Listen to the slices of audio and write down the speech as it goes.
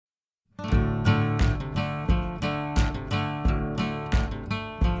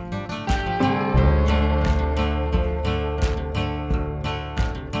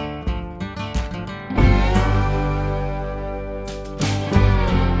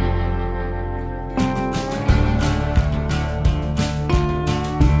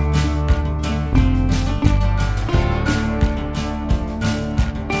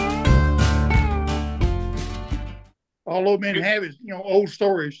All old men have is, old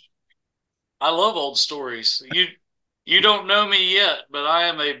stories. I love old stories. You don't know me yet, but I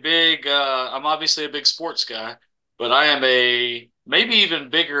am a big I'm obviously a big sports guy, but I am a maybe even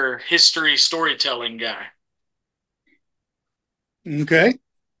bigger history storytelling guy. Okay.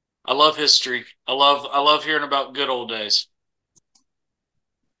 I love history. I love hearing about good old days.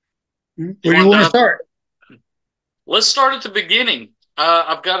 You Where do you want want to to start? let's start at the beginning.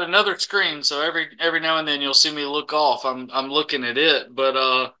 I've got another screen, so every now and then you'll see me look off. I'm looking at it,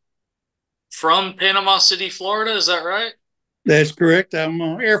 but from Panama City, Florida, is that right? That's correct. I'm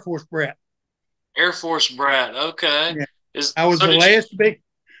an Air Force brat. Air Force brat. Okay. Yeah. Is I was so the did you last baby.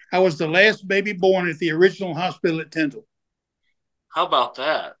 I was the last baby born at the original hospital at Tyndall. How about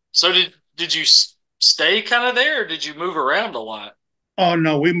that? So did you stay kind of there, or did you move around a lot? Oh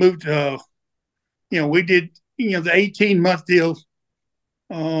no, we moved. We did. The 18-month deal.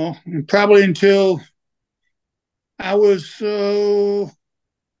 Probably until I was third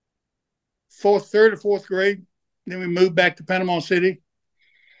or fourth grade. Then we moved back to Panama City.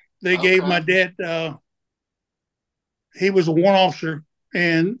 They gave my Okay. dad. He was a warrant officer,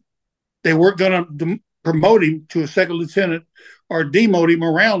 and they weren't going to promote him to a second lieutenant or demote him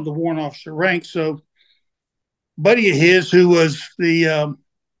around the warrant officer rank. So, buddy of his, who was the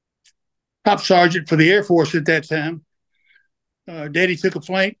top sergeant for the Air Force at that time, Daddy took a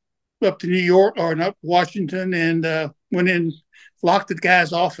flight up to New York or not Washington and went in, locked the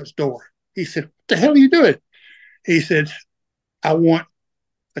guy's office door. He said, "What the hell are you doing?" He said, "I want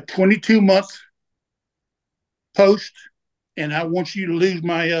a 22-month post, and I want you to lose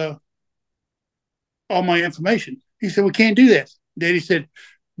my all my information." He said, "We can't do that." Daddy said,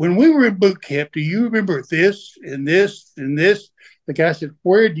 "When we were in boot camp, do you remember this and this and this?" The guy said,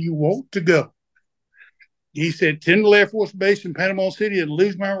 "Where do you want to go?" He said, "Tyndall Air Force Base in Panama City and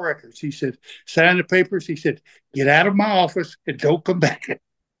lose my records." He said, "Sign the papers." He said, "Get out of my office and don't come back."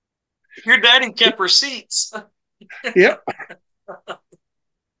 Your daddy kept receipts. Yep. Of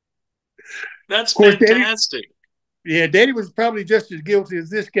That's course, Daddy, fantastic. yeah, Daddy was probably just as guilty as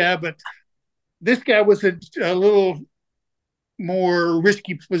this guy, but this guy was a little more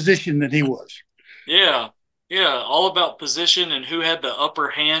risky position than he was. Yeah. Yeah, all about position and who had the upper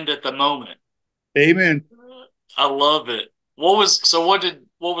hand at the moment. Amen. I love it. What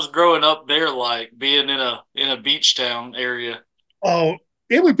was growing up there like being in a beach town area? Oh,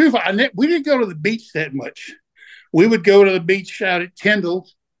 it was beautiful. We didn't go to the beach that much. We would go to the beach out at Tyndall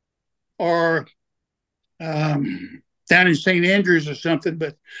or down in St. Andrews or something.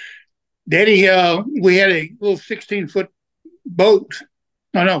 But Daddy, we had a little 16-foot boat.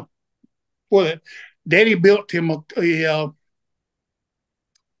 No, no, for that. Daddy built him a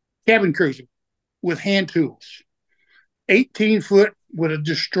cabin cruiser with hand tools, 18 foot with a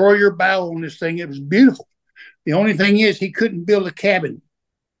destroyer bow on this thing. It was beautiful. The only thing is, he couldn't build a cabin.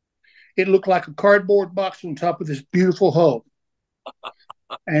 It looked like a cardboard box on top of this beautiful hull.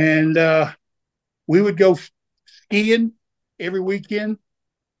 And we would go skiing every weekend.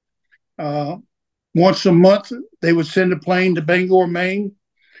 Uh, Once a month, they would send a plane to Bangor, Maine,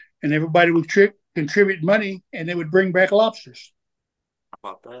 and everybody would contribute money, and they would bring back lobsters.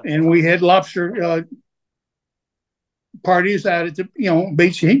 How about that? And we had lobster parties out at the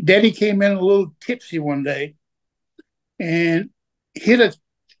beach. Daddy came in a little tipsy one day and hit a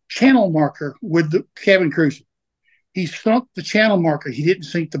channel marker with the cabin cruiser. He sunk the channel marker. He didn't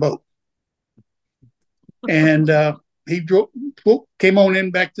sink the boat, and he came on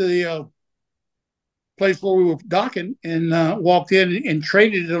in back to the place where we were docking and walked in and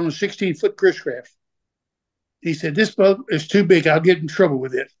traded it on a 16-foot Chris Craft. He said, "This boat is too big. I'll get in trouble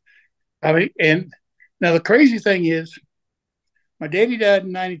with it." I mean, and now the crazy thing is, my daddy died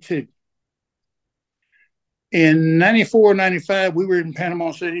in 92. In 94, 95, we were in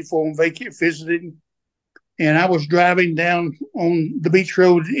Panama City for on vacation visiting, and I was driving down on the beach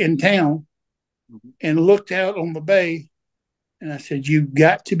road in town and looked out on the bay, and I said, "You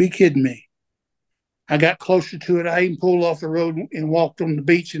got to be kidding me." I got closer to it. I even pulled off the road and walked on the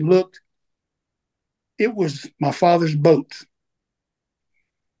beach and looked. It was my father's boat.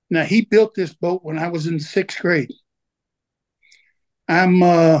 Now, he built this boat when I was in sixth grade. I'm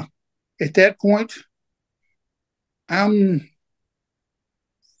at that point, I'm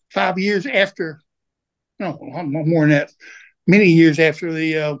 5 years after, no, more than that, many years after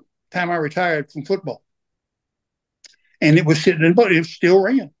the time I retired from football. And it was sitting in the boat. It still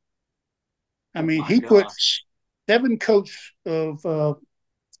ran. I Oh mean, my he put gosh. 7 coats of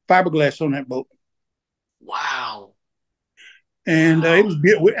fiberglass on that boat. Wow. And it Wow.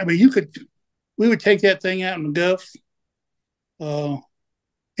 was, I mean, we would take that thing out in the Gulf uh,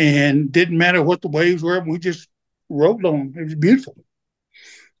 and didn't matter what the waves were. We just rolled on. It was beautiful.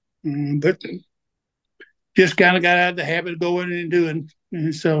 But just kind of got out of the habit of going and doing.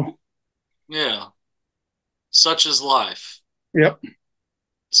 And so, Yeah. Such is life. yep.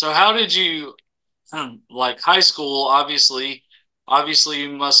 So how did you like high school? Obviously, you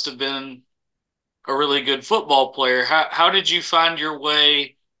must have been a really good football player. How did you find your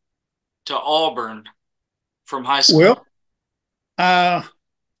way to Auburn from high school? Well, uh,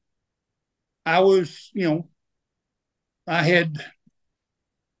 I was, I had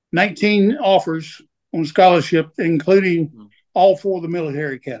 19 offers on scholarship, including all four of the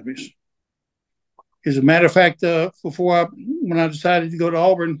military academies. As a matter of fact, when I decided to go to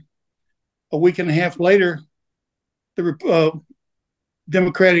Auburn, a week and a half later, the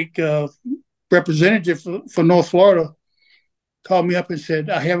Democratic representative for North Florida called me up and said,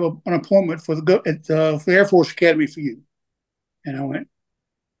 "I have an appointment for the Air Force Academy for you." And I went,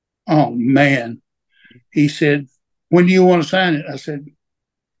 "Oh man!" He said, "When do you want to sign it?" I said,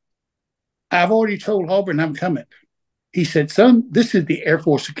 "I've already told Auburn I'm coming." He said, "Son, this is the Air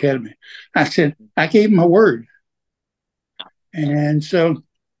Force Academy." I said, "I gave him my word." And so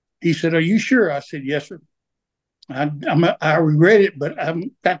he said, "Are you sure?" I said, "Yes, sir. I regret it, but I've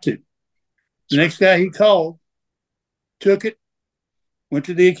got to." The next guy he called took it, went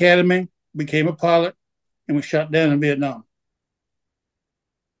to the academy, became a pilot, and was shot down in Vietnam.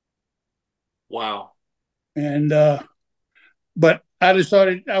 Wow. And but I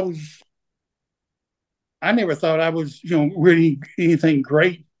decided I never thought I was really anything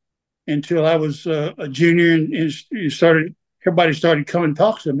great until I was a junior and everybody started coming to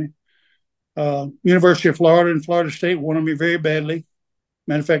talk to me. University of Florida and Florida State wanted me very badly.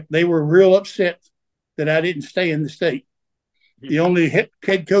 Matter of fact, they were real upset that I didn't stay in the state. The only head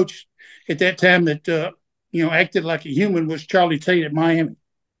coach at that time that acted like a human was Charlie Tate at Miami,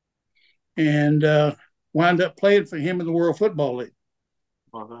 and wound up playing for him in the World Football League.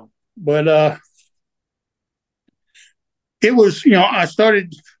 Uh-huh. But it was I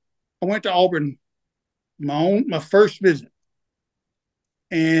went to Auburn my first visit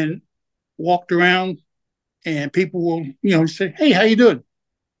and walked around, and people will say, "Hey, how you doing?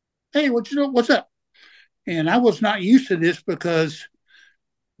 Hey, what's up?" And I was not used to this because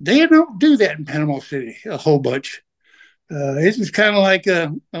they don't do that in Panama City a whole bunch. It was kind of like,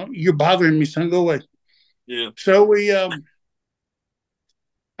 "Oh, you're bothering me, son. Go away." Yeah. So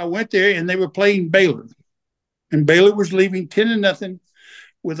I went there, and they were playing Baylor, and Baylor was leaving 10-0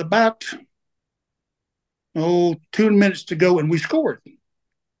 with about 2 minutes to go, and we scored.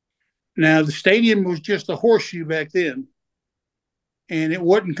 Now the stadium was just a horseshoe back then, and it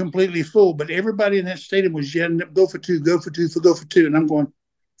wasn't completely full, but everybody in that stadium was yelling, "Go for two, go for two, go for two." And I'm going,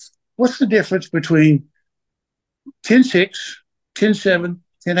 what's the difference between 10-6, 10-7,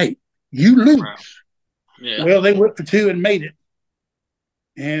 10-8? You lose. Wow. Yeah. Well, they went for two and made it.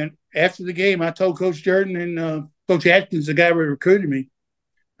 And after the game, I told Coach Jordan and Coach Atkins, the guy who recruited me,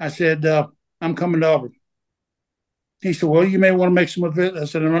 I said, "I'm coming to Auburn." He said, "Well, you may want to make some other visits." I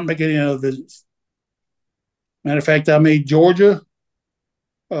said, "I'm not making any other visits." Matter of fact, I made Georgia,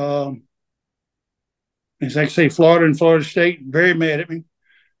 as I say, Florida and Florida State very mad at me.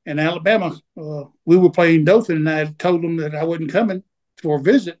 And Alabama, we were playing Dothan, and I told them that I wasn't coming for a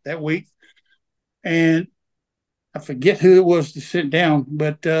visit that week. And I forget who it was to sit down,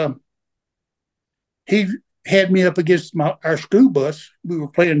 but he had me up against our school bus. We were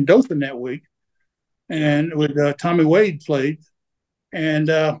playing Dothan that week, and with Tommy Wade played, and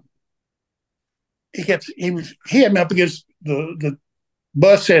he had me up against the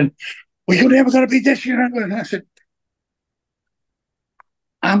bus, and, "Well, you're never going to beat this year." And I said,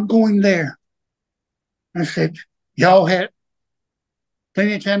 "I'm going there." I said, "Y'all had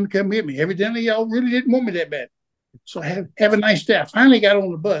plenty of time to come get me. Evidently, y'all really didn't want me that bad. So have a nice day." I finally got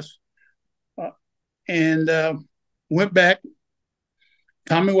on the bus and went back.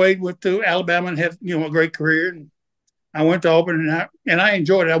 Tommy Wade went to Alabama and had a great career. And I went to Auburn, and I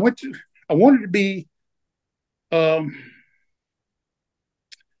enjoyed it. I wanted to be a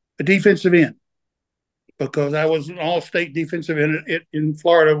defensive end because I was an all-state defensive end in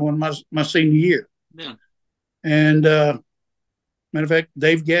Florida when my senior year. Yeah. And matter of fact,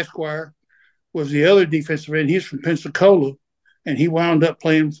 Dave Gasquire was the other defensive end. He's from Pensacola, and he wound up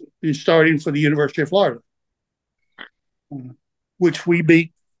playing and starting for the University of Florida, which we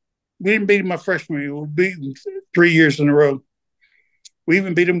beat. We didn't beat him my freshman year. We beat him 3 years in a row. We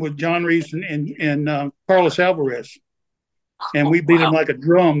even beat him with John Reese and Carlos Alvarez, and we beat him like a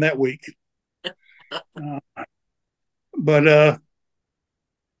drum that week. But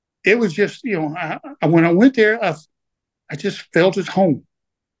it was just, when I went there, I just felt at home.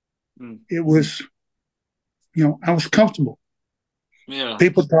 It was I was comfortable. Yeah.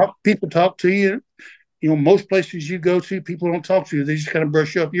 People talk to you. Most places you go to, people don't talk to you. They just kind of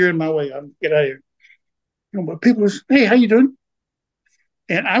brush you up. You're in my way. I'll get out of here. But people was, hey, how you doing?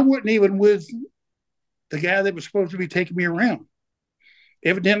 And I wasn't even with the guy that was supposed to be taking me around.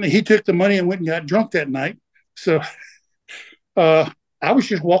 Evidently, he took the money and went and got drunk that night. So I was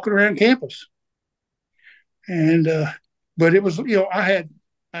just walking around campus, and but it was, I had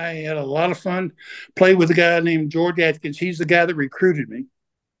a lot of fun. Played with a guy named George Atkins. He's the guy that recruited me,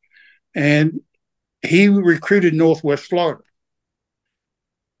 and he recruited Northwest Florida.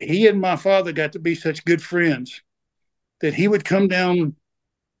 He and my father got to be such good friends that he would come down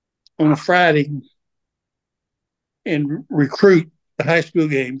on a Friday and recruit the high school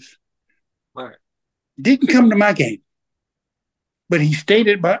games. Right. Didn't come to my game, but he stayed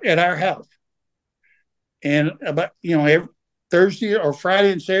at our house. And about every Thursday or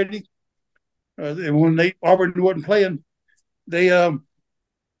Friday and Saturday, and when Auburn wasn't playing, they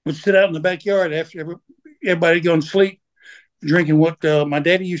would sit out in the backyard after everybody going to sleep, drinking what my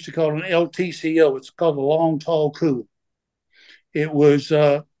daddy used to call an LTCO. It's called a long, tall, cool. It was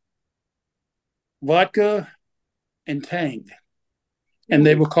vodka and Tang, and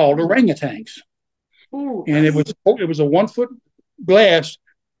they were called orangutans. Ooh. And it was a 1 foot glass,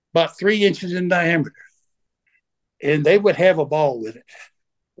 about 3 inches in diameter, and they would have a ball with it.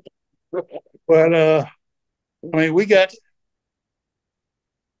 But we got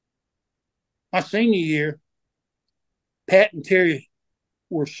my senior year. Pat and Terry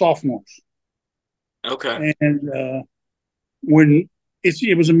were sophomores, Okay. and when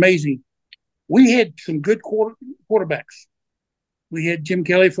it was amazing. We had some good quarterbacks. We had Jim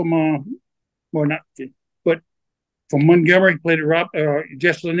Kelly from well, not but from Montgomery, played at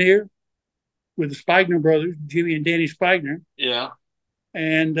Jess Lanier with the Spigner brothers, Jimmy and Danny Spigner. Yeah.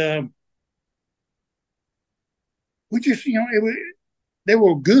 And we just, they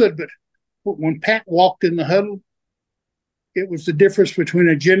were good, but when Pat walked in the huddle, it was the difference between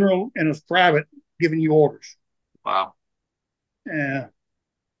a general and a private giving you orders. Wow. Uh,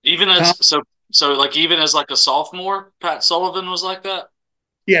 Even Tom, as like even as like a sophomore, Pat Sullivan was like that.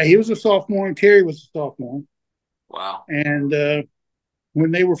 yeah, he was a sophomore and Terry was a sophomore. Wow. And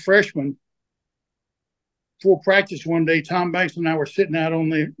when they were freshmen, before practice one day, Tom Banks and I were sitting out on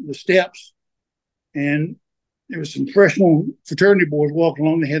the steps, and there was some freshman fraternity boys walking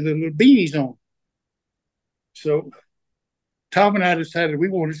along. They had their little beanies on. So Tom and I decided we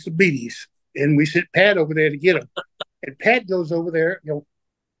wanted some beanies, and we sent Pat over there to get them. And Pat goes over there,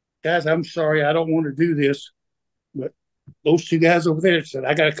 guys, I'm sorry, I don't want to do this, but those two guys over there said,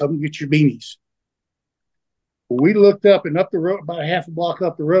 I got to come get your beanies. We looked up, and up the road, about a half a block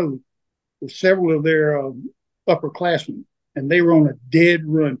up the road, were several of their upperclassmen, and they were on a dead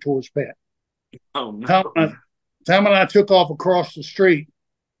run towards Pat. Oh no. Tom and I took off across the street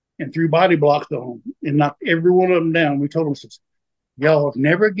and threw body blocks on them and knocked every one of them down. We told them, y'all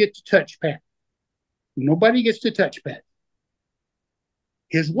never get to touch Pat. Nobody gets to touch Pat.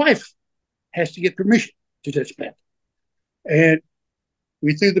 His wife has to get permission to touch Pat. And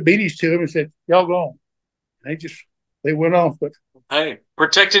we threw the beanies to him and said, y'all go on. They went off. But Hey,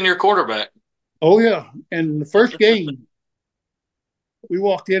 protecting your quarterback. oh yeah. And the first game, we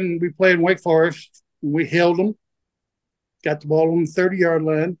walked in and we played in Wake Forest. And we held them, got the ball on the 30-yard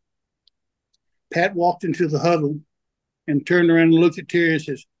line. Pat walked into the huddle and turned around and looked at Terry and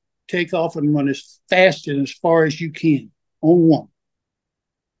says, take off and run as fast and as far as you can on one.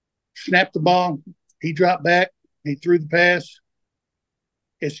 Snapped the ball. He dropped back. He threw the pass.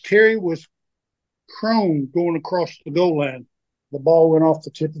 As Terry was prone going across the goal line, the ball went off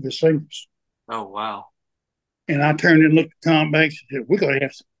the tip of his fingers. Oh wow. And I turned and looked at Tom Banks and said, we're going to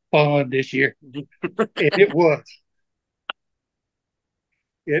have some fun this year. And it was.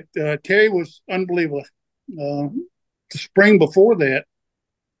 Terry was unbelievable. The spring before that,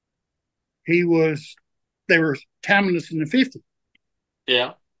 they were timing us in the 50.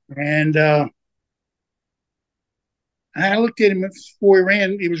 Yeah. And I looked at him before he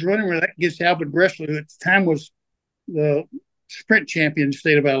ran. He was running against Albert Gressler, who at the time was the sprint champion in the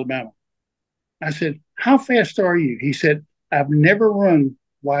state of Alabama. I said, how fast are you? He said, I've never run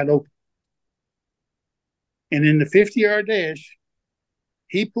wide open. And in the 50-yard dash,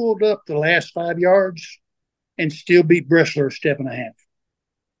 he pulled up the last 5 yards and still beat Bressler a step and a half.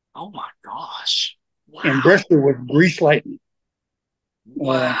 Oh my gosh. Wow. And Bressler was grease lightning.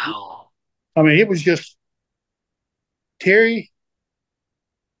 Wow. It was just Terry.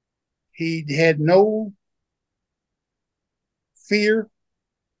 He had no fear.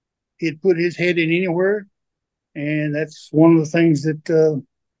 He'd put his head in anywhere. And that's one of the things that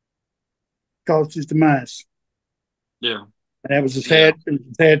caused his demise. Yeah. And that was Yeah. it was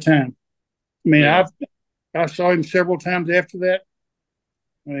a sad time. I mean, Yeah. I saw him several times after that.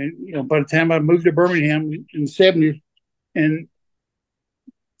 I mean, by the time I moved to Birmingham in the 70s, and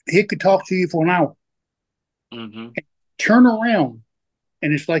he could talk to you for an hour, Mm-hmm. turn around,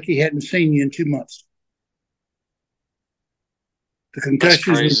 and it's like he hadn't seen you in 2 months. The That's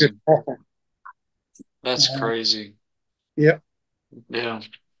concussions were just crazy. awful. That's crazy. Yeah, Yeah.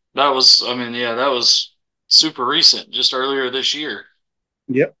 That was, I mean, yeah, that was super recent, just earlier this year.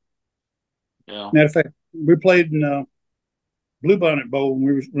 yep. Yeah. Matter of fact, we played in Bluebonnet Bowl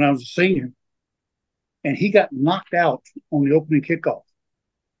when I was a senior, and he got knocked out on the opening kickoff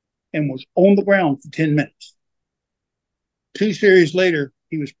and was on the ground for 10 minutes. 2 series later,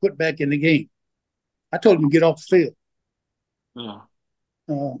 he was put back in the game. I told him to get off the field. Yeah.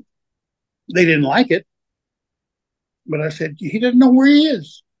 Uh, they didn't like it, but I said, he doesn't know where he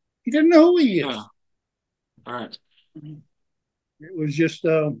is. He doesn't know who he Yeah. is. All right. It was just,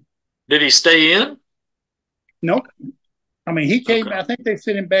 Did he stay in? nope. I mean, he came, Okay. I think they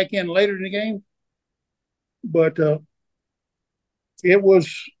sent him back in later in the game, but it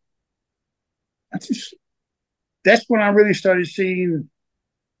was, that's when I really started seeing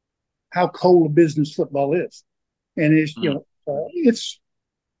how cold a business football is. And Mm.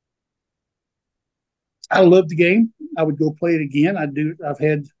 I love the game. I would go play it again. I've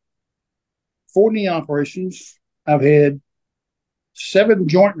had 4 knee operations. I've had 7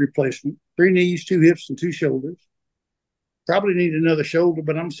 joint replacements, 3 knees, 2 hips, and 2 shoulders. Probably need another shoulder,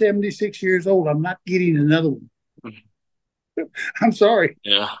 but I'm 76 years old. I'm not getting another one. I'm sorry.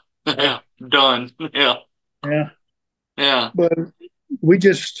 Yeah. Yeah. Done. Yeah. Yeah. Yeah. But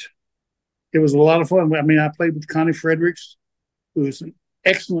it was a lot of fun. I mean, I played with Connie Fredericks, who was an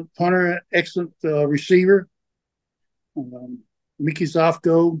excellent punter, excellent receiver. Mickey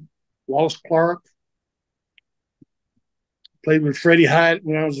Zofko, Wallace Clark. Played with Freddie Hyatt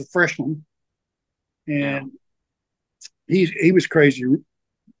when I was a freshman, Yeah. and he was crazy.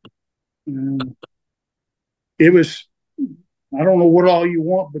 It was, I don't know what all you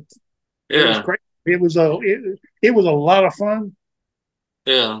want, but it was Yeah. great. It was a lot of fun.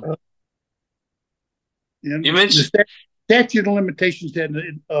 Yeah. You The mentioned, statute of limitations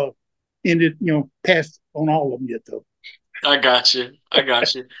hadn't ended, passed on all of them yet, though. I got you. I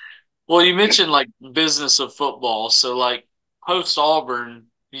got you. Well, you mentioned like business of football. So like post Auburn,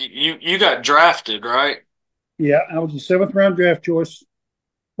 you got drafted, right? Yeah, I was a 7th round draft choice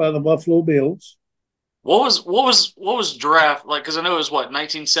by the Buffalo Bills. What was draft like? Because I know it was what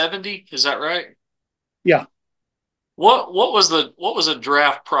 1970. Is that right? Yeah, What was a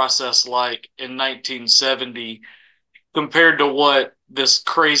draft process like in 1970 compared to what this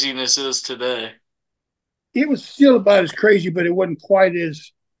craziness is today? it was still about as crazy, but it wasn't quite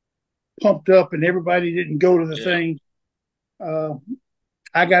as pumped up, and everybody didn't go to the Yeah. thing. Uh,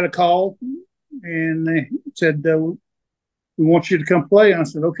 I got a call, and they said, "We want you to come play." And I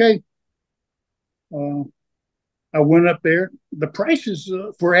said, "Okay." Uh, I went up there. The prices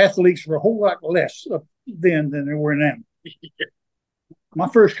for athletes were a whole lot less then than they were now. My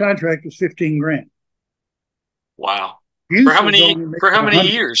first contract was 15 grand. Wow. For Youth how was many only for making how many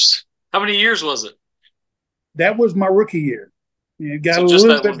 100. years? How many years was it? That was my rookie year. It got So a just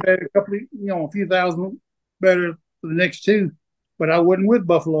little that bit one. better, a few thousand better for the next 2. But I wasn't with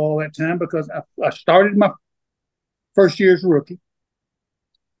Buffalo all that time because I started my first year as a rookie.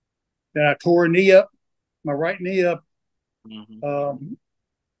 Then I tore a knee up, my right knee up, Hmm. um,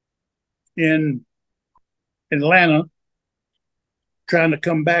 in Atlanta, trying to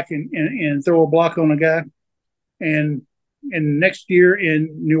come back and throw a block on a guy. And next year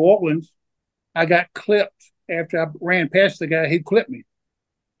in New Orleans, I got clipped after I ran past the guy who clipped me.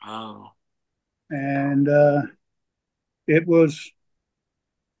 Oh, And it was,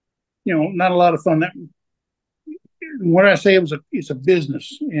 not a lot of fun. When I say it's a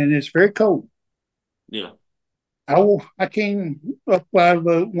business, and it's very cold. yeah. I came up by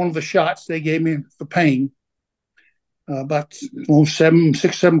one of the shots they gave me for pain about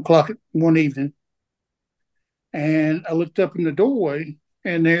 7 o'clock one evening, and I looked up in the doorway,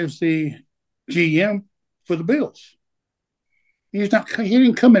 and there's the GM for the Bills. He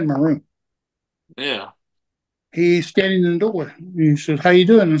didn't come in my room. Yeah. He's standing in the door. He said, "How you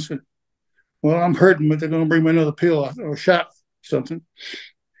doing?" I said, "Well, I'm hurting, but they're going to bring me another pill or shot, something."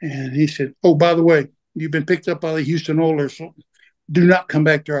 And he said, "Oh, by the way, you've been picked up by the Houston Oilers. So do not come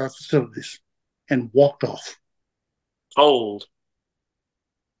back to our facilities," and walked off. Cold.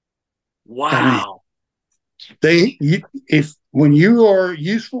 I mean, Wow. if when you are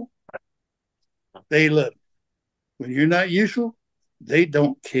useful, they love you. When you're not useful, they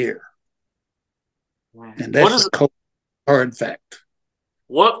don't care. And What that's is the it? code. hard fact.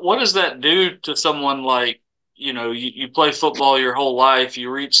 What does that do to someone like, you play football your whole life,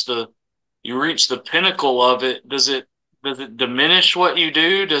 you reach the pinnacle of it. Does it diminish what you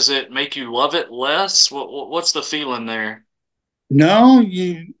do? Does it make you love it less? What's the feeling there? No,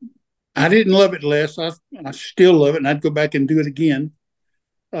 I didn't love it less. I still love it, and I'd go back and do it again.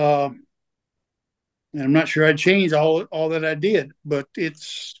 And I'm not sure I'd change all that I did, but it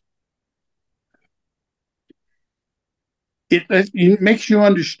makes you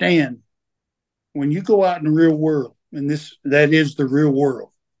understand when you go out in the real world, and that is the real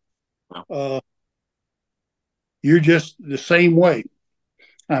world. Uh, you're just the same way.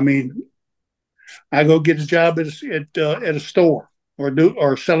 I mean, I go get a job at a store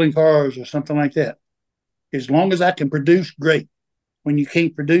or selling cars or something like that. As long as I can produce, great. When you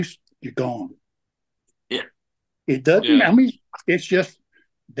can't produce, you're gone. Yeah. It doesn't. Yeah. I mean, that's just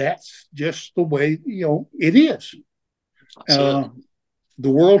the way it is. The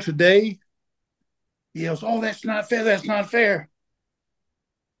world today yells, "Oh, that's not fair. That's not fair.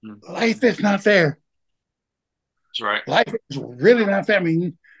 Life is not fair. That's right. Life is really not fair." I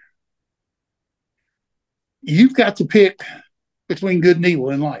mean, you've got to pick between good and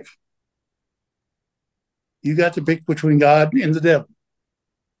evil in life. You got to pick between God and the devil.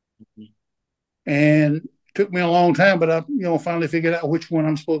 And it took me a long time, but I finally figured out which one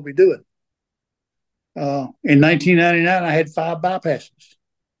I'm supposed to be doing. In 1999, I had 5 bypasses.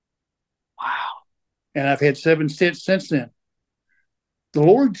 Wow. And I've had 7 since then. The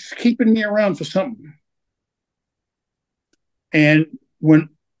Lord's keeping me around for something. And when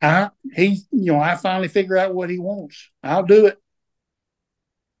I finally figure out what he wants, I'll do it.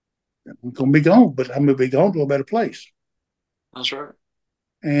 I'm going to be gone, but I'm going to be gone to a better place. That's right.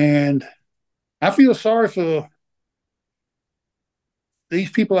 And I feel sorry for these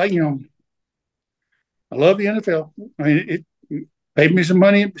people. I love the NFL. I mean, it paid me some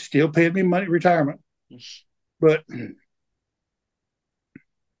money, still paid me money retirement. But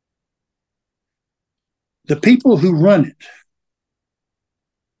the people who run it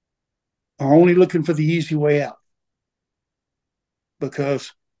are only looking for the easy way out,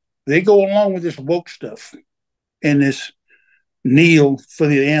 because they go along with this woke stuff and this kneel for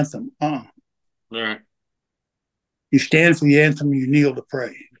the anthem. Right. You stand for the anthem, you kneel to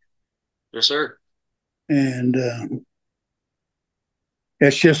pray. Yes, sir. And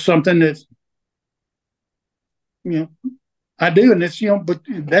it's just something that I do, and it's but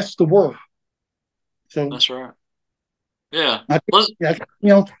that's the world. So that's right. Yeah. I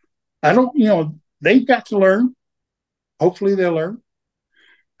don't. They've got to learn. Hopefully, they'll learn.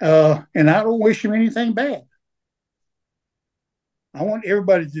 And I don't wish them anything bad. I want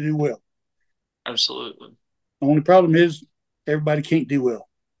everybody to do well. Absolutely. The only problem is everybody can't do well.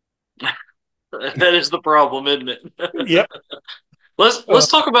 That is the problem, isn't it? Yep. Let's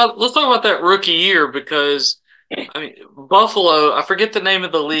talk about that rookie year, because I mean, Buffalo, I forget the name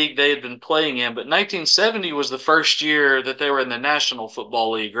of the league they had been playing in, but 1970 was the first year that they were in the National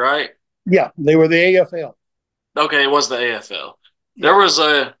Football League, right? Yeah, they were the AFL. Okay, it was the AFL.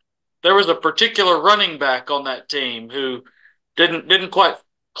 Yeah. There was a particular running back on that team who didn't quite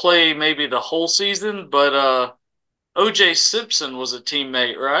play maybe the whole season, but O.J. Simpson was a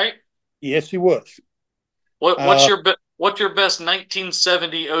teammate, right? Yes, he was. What's your best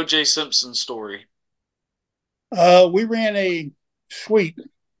 1970 O.J. Simpson story? We ran a sweep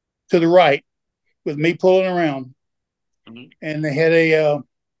to the right with me pulling around, and they had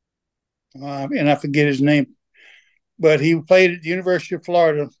and I forget his name, but he played at the University of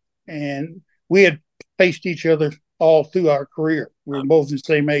Florida, and we had faced each other all through our career. We were both the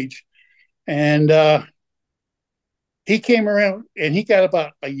same age, and he came around and he got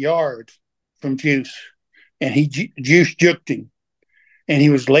about a yard from Juice, and Juice juked him, and he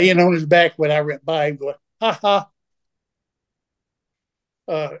was laying on his back when I went by him, going, "Ha ha."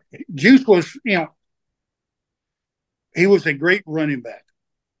 Juice was, he was a great running back.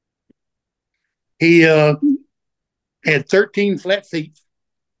 He had 13 flat feet.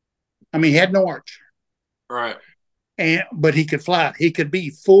 I mean, he had no arch. Right. But he could fly. He could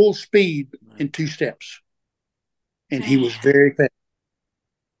be full speed in 2 steps. And he was very fast.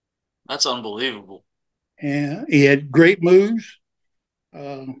 That's unbelievable. And he had great moves.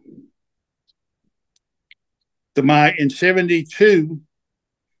 In 72,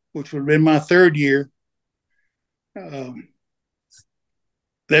 which would have been my 3rd year,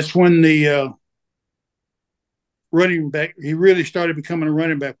 that's when the running back, he really started becoming a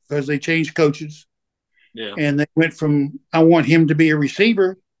running back, because they changed coaches. Yeah. And they went from, I want him to be a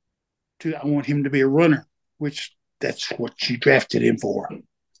receiver, to I want him to be a runner, which that's what you drafted him for.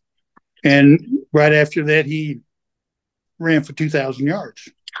 And right after that, he ran for 2,000 yards.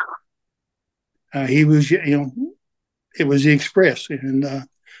 He was, it was the Express. And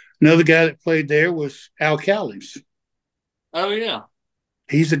another guy that played there was Al Cowlings. Oh, yeah.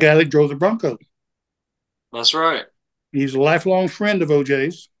 He's the guy that drove the Bronco. That's right. He's a lifelong friend of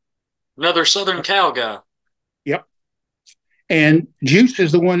OJ's. Another Southern Cal guy. Yep. And Juice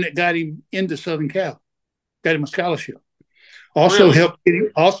is the one that got him into Southern Cal, got him a scholarship. Also helped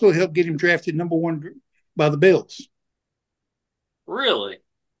get him drafted number one by the Bills. Really?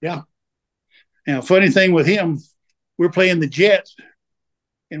 Yeah. Now, funny thing with him, we're playing the Jets,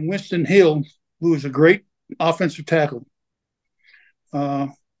 and Winston Hill, who was a great offensive tackle,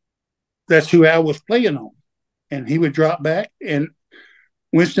 that's who Al was playing on. And he would drop back, and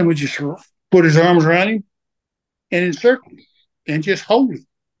Winston would just put his arms around him and encircle him and just hold him.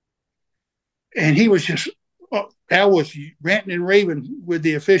 And he was just, Al was ranting and raving with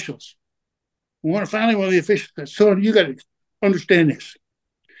the officials. Finally, one of the officials said, "Son, you got to understand this.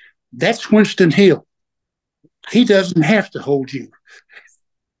 That's Winston Hill. He doesn't have to hold you."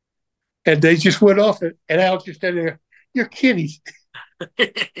 And they just went off, and Al just stood there, "You're kidding." But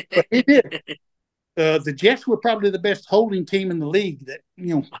he did. The Jets were probably the best holding team in the league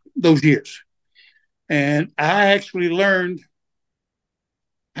those years. And I actually learned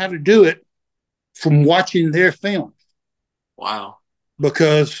how to do it from watching their film. Wow.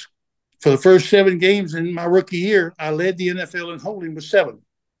 Because for the first 7 games in my rookie year, I led the NFL in holding with 7.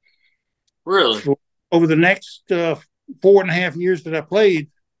 Really? So over the next 4.5 years that I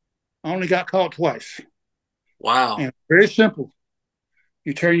played, I only got caught twice. Wow. And very simple.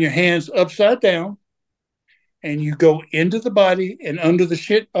 You turn your hands upside down, and you go into the body and under the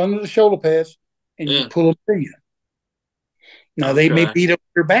shoulder pads, and you pull them to you. Now, they may beat up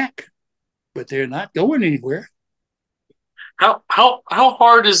your back, but they're not going anywhere. How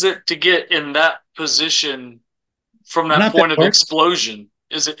hard is it to get in that position from that point of explosion?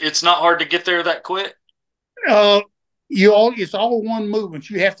 It's not hard to get there that quick? It's all one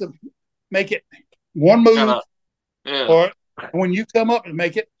movement. You have to make it one move, or when you come up and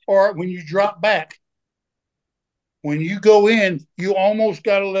make it, or when you drop back. When you go in, you almost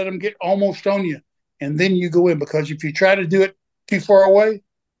got to let them get almost on you, and then you go in, because if you try to do it too far away,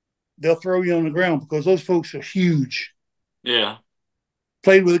 they'll throw you on the ground, because those folks are huge. Yeah.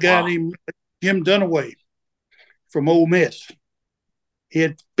 Played with a guy named Jim Dunaway from Ole Miss. He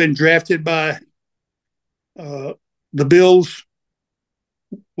had been drafted by the Bills,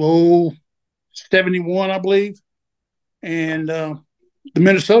 71, I believe. And the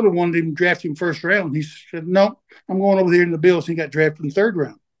Minnesota wanted him to draft him first round. He said, "No, I'm going over there in the Bills." He got drafted in the 3rd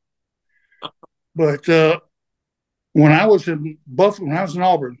round. But when I was in Buffalo, when I was in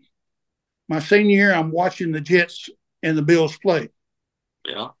Auburn, my senior year, I'm watching the Jets and the Bills play.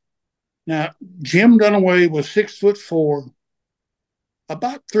 Yeah. Now, Jim Dunaway was 6'4",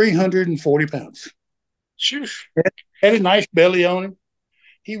 about 340 pounds. Sheesh. Had a nice belly on him.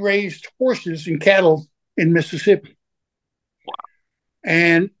 He raised horses and cattle in Mississippi. Wow.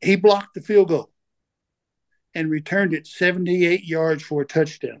 And he blocked the field goal and returned it 78 yards for a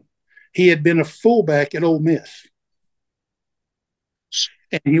touchdown. He had been a fullback at Ole Miss.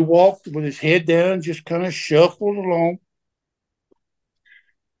 And he walked with his head down, just kind of shuffled along.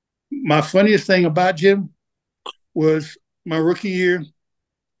 My funniest thing about Jim was my rookie year,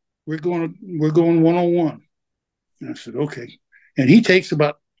 we're going one-on-one. And I said, "Okay." And he takes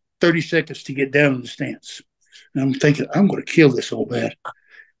about 30 seconds to get down in the stance. And I'm thinking, I'm going to kill this old man.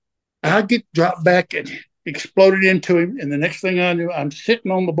 I get dropped back and exploded into him. And the next thing I knew, I'm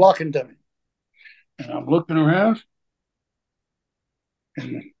sitting on the blocking dummy. And I'm looking around.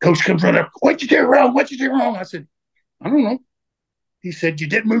 And the coach comes running up, "What'd you do wrong? What'd you do wrong?" I said, "I don't know." He said, "You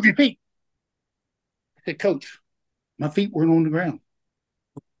didn't move your feet." I said, "Coach, my feet weren't on the ground."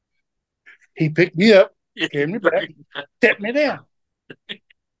 He picked me up, carried me back, set me down.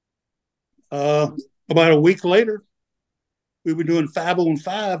 About a week later, we were doing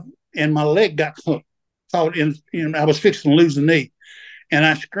 5-on-5, and my leg got caught in. I was fixing to lose the knee, and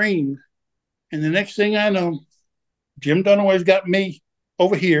I screamed. And the next thing I know, Jim Dunaway's got me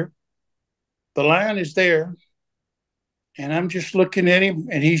over here. The line is there, and I'm just looking at him,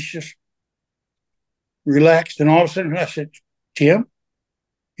 and he's just relaxed. And all of a sudden, I said, "Jim,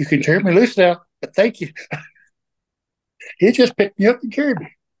 you can turn me loose now, but thank you." He just picked me up and carried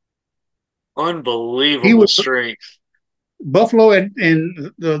me. Unbelievable strength. Buffalo and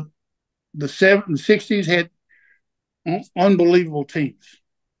the 60s had unbelievable teams.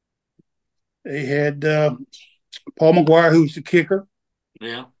 They had Paul McGuire, who was the kicker.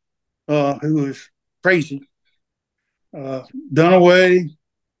 Yeah. Who was crazy. Dunaway,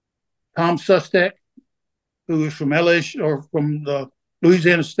 Tom Sustek, who was from LSU or from the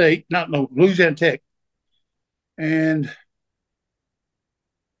Louisiana State, Louisiana Tech, and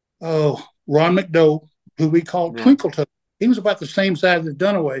Ron McDowell, who we called Yeah. Twinkle Toe. He was about the same size as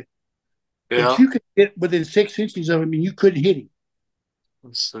Dunaway, but Yeah. you could get within 6 inches of him and you couldn't hit him.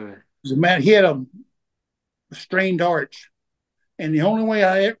 Let's see. As a matter, he had a strained arch, and the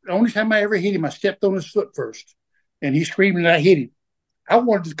only time I ever hit him, I stepped on his foot first, and he screamed and I hit him. I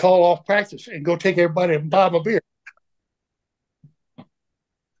wanted to call off practice and go take everybody and buy him a beer.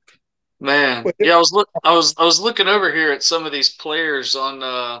 Man, But yeah, I was looking over here at some of these players on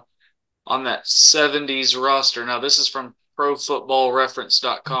that 70s roster. Now this is from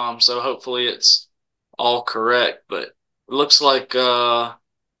profootballreference.com, so hopefully it's all correct, but it looks like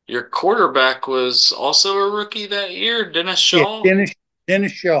your quarterback was also a rookie that year, Dennis yeah, Shaw.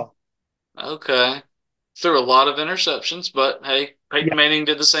 Dennis Shaw. Okay. Threw a lot of interceptions, but hey, Yeah. Peyton Manning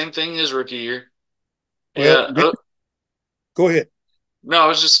did the same thing his rookie year. Well, Yeah. Oh, go ahead. no, I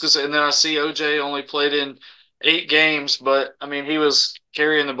was just gonna say, and then I see OJ only played in 8 games, but I mean he was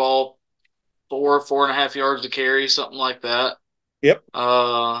carrying the ball 4.5 yards to carry, something like that. Yep.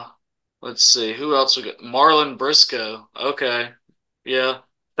 Uh, let's see, who else we got? Marlon Briscoe. Okay, yeah,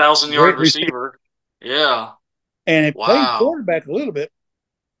 1,000 yard Great receiver. receiver. Yeah. And it played Wow. quarterback a little bit.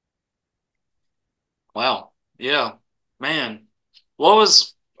 Wow. Yeah. Man. What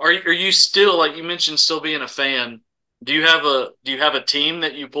was are you still, like you mentioned, still being a fan? Do you have a team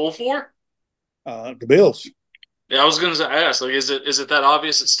that you pull for? The Bills. Yeah, I was gonna ask, like, is it that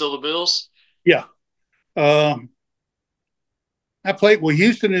obvious it's still the Bills? Yeah. Um, I played. Well,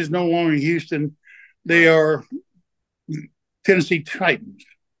 Houston is no longer Houston. They Right. are Tennessee Titans.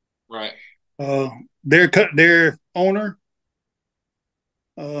 Right. Uh, their owner.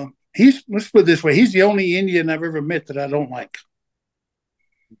 Let's put it this way. He's the only Indian I've ever met that I don't like.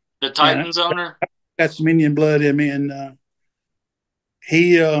 The And Titans owner? I got some Indian blood in me, and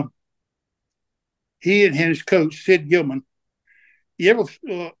he he and his coach Sid Gilman. You ever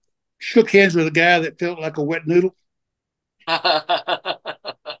shook hands with a guy that felt like a wet noodle? That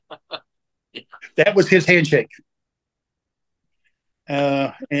was his handshake.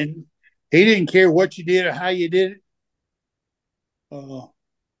 And he didn't care what you did or how you did it.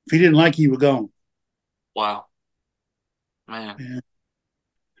 If he didn't like you, you were gone. Wow. Man. And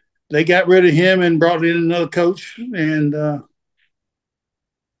they got rid of him and brought in another coach. And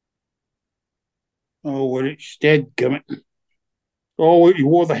what it's dead coming. Oh, he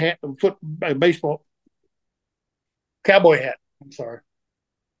wore the hat, baseball cowboy hat. I'm sorry,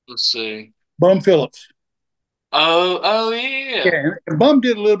 Let's see. Bum Phillips. Oh yeah. Yeah, and Bum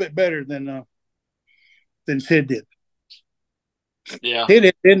did a little bit better than Sid did. Yeah. Sid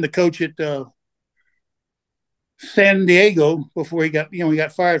had been the coach at San Diego before he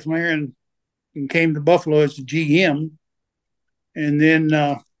got fired from there and came to Buffalo as the GM. And then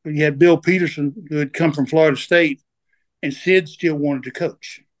you had Bill Peterson, who had come from Florida State, and Sid still wanted to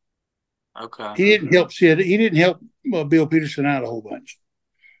coach. Okay. He didn't help Sid. He didn't help Bill Peterson out a whole bunch.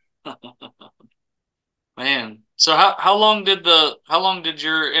 Man. So how long did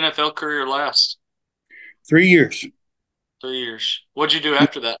your NFL career last? 3 years. 3 years. What'd you do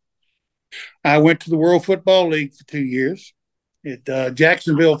after that? I went to the World Football League for 2 years at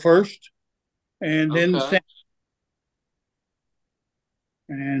Jacksonville first, and then Okay.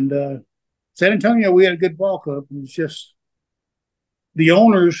 San Antonio. We had a good ball club. It was just the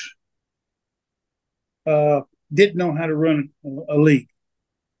owners didn't know how to run a league.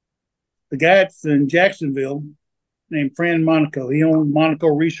 The guy in Jacksonville named Fran Monaco, he owned Monaco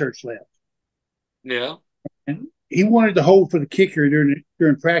Research Lab, Yeah. and he wanted to hold for the kicker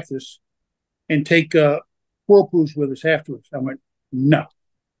during practice and take whirlpools with us afterwards. I went, no,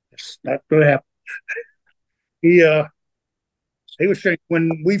 that's not going to happen. He was saying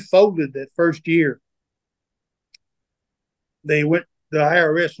when we folded that first year, the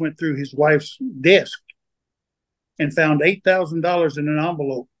IRS went through his wife's desk and found $8,000 in an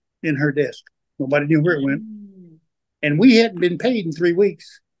envelope in her desk. Nobody knew where it went, and we hadn't been paid in 3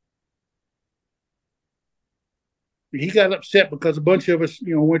 weeks. He got upset because a bunch of us,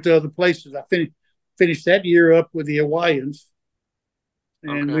 went to other places. I finished that year up with the Hawaiians,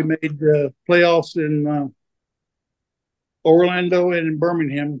 and we Okay. made the playoffs in Orlando and in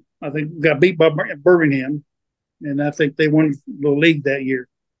Birmingham. I think we got beat by Birmingham, and I think they won the league that year.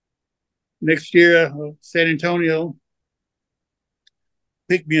 Next year, San Antonio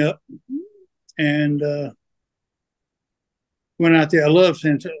picked me up and went out there. I love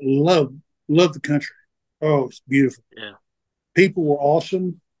San Antonio. Love the country. Oh, it's beautiful. Yeah. People were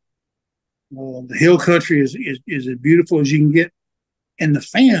awesome. The hill country is as beautiful as you can get, and the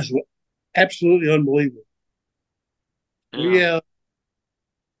fans were absolutely unbelievable. We Yeah.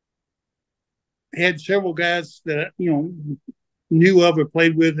 had several guys that knew of or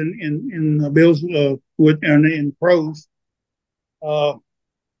played with in the Bills with and in pros, uh,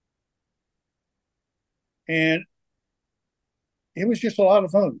 and it was just a lot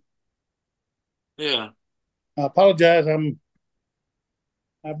of fun. Yeah. I apologize.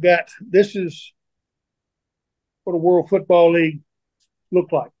 I've got this is what a World Football League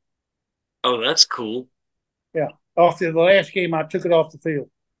looked like. Oh, that's cool. Yeah, after the last game, I took it off the field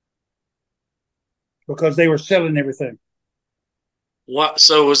because they were selling everything. What?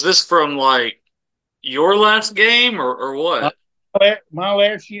 So was this from like your last game or My, what? my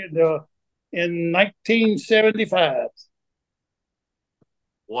last year in 1975.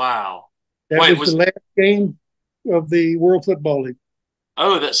 Wow. That Wait, was the was last game of the World Football League.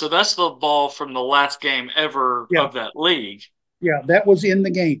 oh that so that's the ball from the last game ever Yeah, of that league. yeah, that was in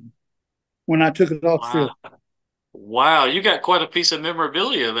the game when I took it off the Wow. field. Wow, you got quite a piece of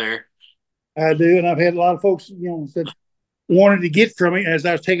memorabilia there. I do, and I've had a lot of folks, that wanted to get from me as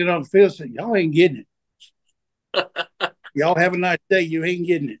I was taking it off the field. Said, "Y'all ain't getting it. Y'all have a nice day. You ain't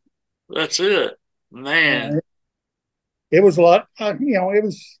getting it." That's it. Man. Uh, it was a lot.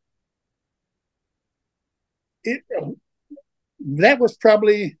 It. That was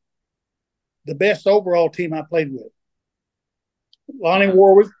probably the best overall team I played with. Lonnie Yeah.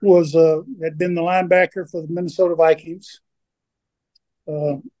 Warwick had been the linebacker for the Minnesota Vikings.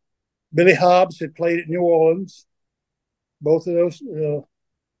 Uh, Billy Hobbs had played at New Orleans. Both of those,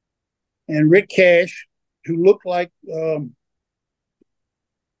 and Rick Cash, who looked like oh,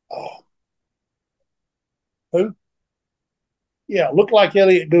 who? Yeah, looked like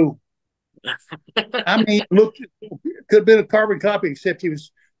Elliot Gould. I mean, could have been a carbon copy, except he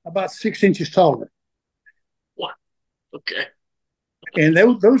was about 6 inches taller. What? Okay. And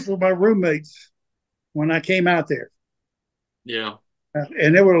those were my roommates when I came out there. Yeah.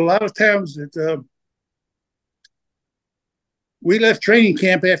 And there were a lot of times that we left training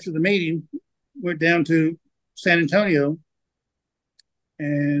camp after the meeting, went down to San Antonio,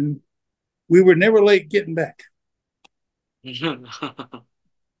 and we were never late getting back. It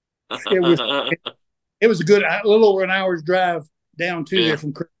was it was a little over an hour's drive down to there Yeah.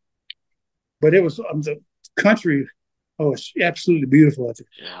 from, but it was the country. Oh, it's absolutely beautiful out there.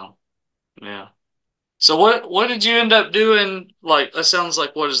 Yeah. Yeah. So what did you end up doing? Like that sounds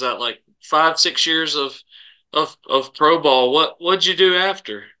like what is that like 5, 6 years of pro ball? What'd you do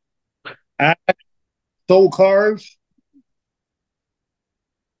after? I sold cars.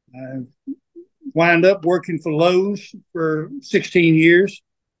 I wound up working for Lowe's for 16 years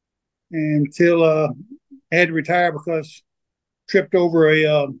until I had to retire because tripped over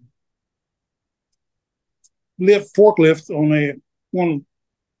a forklift on one of the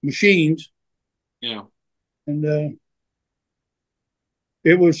machines, Yeah. and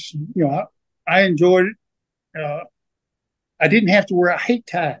it was I enjoyed it. I didn't have to wear. I hate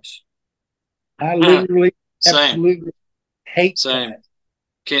ties. I literally Same. absolutely hate Same. ties.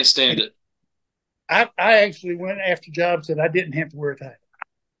 Can't stand it. I actually went after jobs that I didn't have to wear a tie,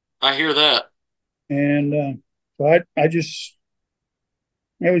 I hear that. and so I just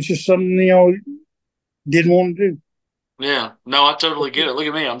it was just something didn't want to do. Yeah. No, I totally get it. Look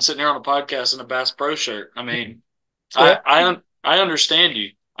at me. I'm sitting here on a podcast in a Bass Pro shirt. I mean, Well, I understand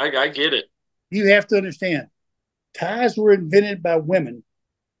you. I get it. you have to understand, ties were invented by women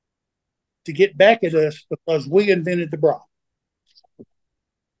to get back at us because we invented the bra.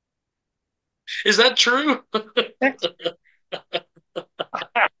 Is that true?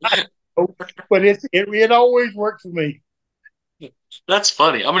 But it always worked for me. That's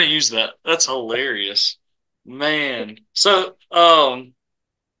funny. I'm gonna use that. That's hilarious. Man. So, let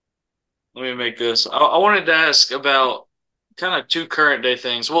me make this. I wanted to ask about kind of two current day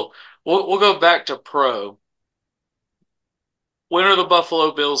things. We'll go back to pro. When are the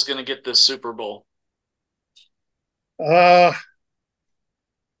Buffalo Bills going to get this Super Bowl? Uh,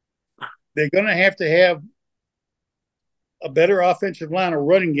 they're going to have a better offensive line, or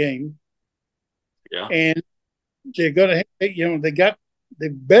running game, Yeah. and they're going to, they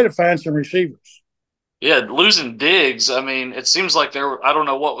better find some receivers. Yeah, losing Diggs. I mean, it seems like I don't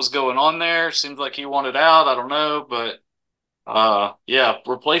know what was going on there. Seems like he wanted out. I don't know, but yeah,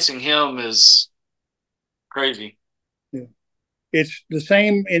 replacing him is crazy. Yeah. It's the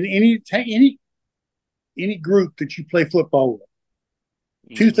same in any group that you play football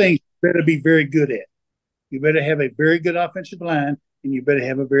with. Two Hmm. things you better be very good at. You better have a very good offensive line, and you better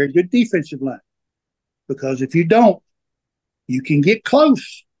have a very good defensive line. Because if you don't, you can get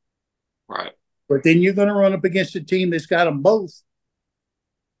close, Right. but then you're going to run up against a team that's got them both,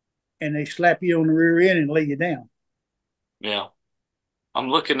 and they slap you on the rear end and lay you down. Yeah. I'm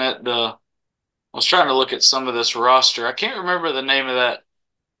looking at I was trying to look at some of this roster. I can't remember the name of that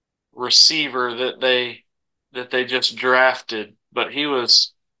receiver that they just drafted, but he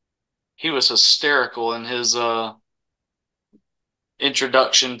was hysterical in his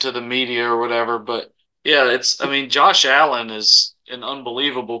introduction to the media or whatever. But yeah, I mean, Josh Allen is an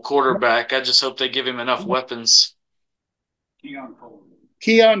unbelievable quarterback. I just hope they give him enough weapons.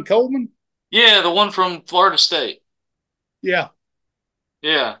 Keon Coleman. Yeah, the one from Florida State. Yeah.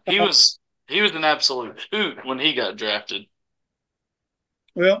 Yeah, he was an absolute hoot when he got drafted.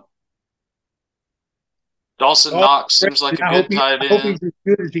 Well, Dawson all Knox seems like a I good tight hope he's end. as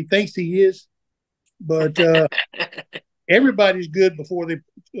good as he thinks he is. But everybody's good before they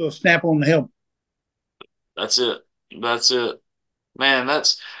snap on the helmet. That's it. That's it. Man,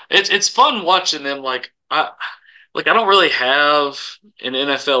 it's fun watching them. I don't really have an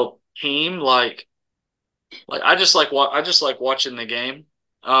NFL team. I just like watching the game.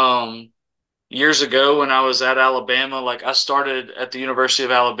 Um, Years ago when I was at Alabama, like I started at the University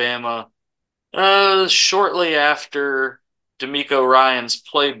of Alabama shortly after D'Amico Ryans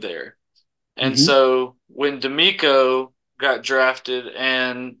played there. And Mm-hmm. so when D'Amico got drafted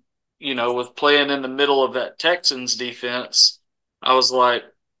and, was playing in the middle of that Texans defense, I was like,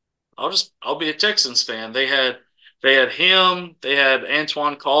 I'll be a Texans fan. They had him, they had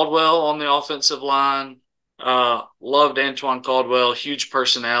Antoine Caldwell on the offensive line. Loved Antoine Caldwell, huge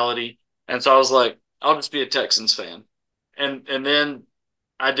personality. And so I was like, I'll just be a Texans fan. And then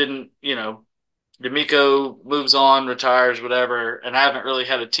I didn't, D'Amico moves on, retires, whatever, and I haven't really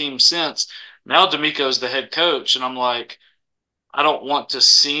had a team since. Now D'Amico's the head coach, and I'm like, I don't want to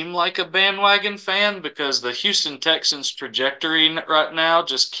seem like a bandwagon fan because the Houston Texans trajectory right now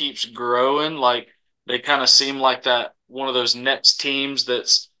just keeps growing. Like they kind of seem like that one of those next teams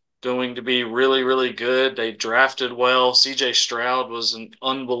that's going to be really, really good. They drafted well. CJ Stroud was an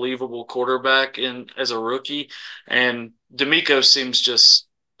unbelievable quarterback in as a rookie, and D'Amico seems just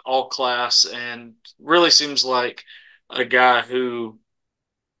all class and really seems like a guy who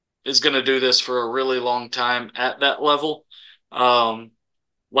is going to do this for a really long time at that level. Um,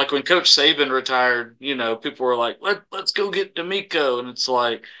 like when Coach Saban retired, people were like, let's go get D'Amico. And it's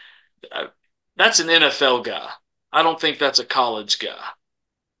like, uh, that's an NFL guy. I don't think that's a college guy.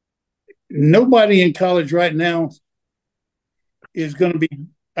 Nobody in college right now is going to be,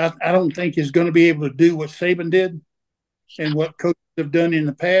 I don't think, is going to be able to do what Saban did and what coaches have done in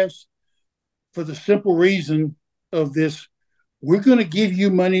the past for the simple reason of this. We're going to give you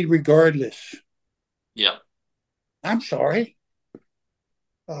money regardless. Yeah. I'm sorry.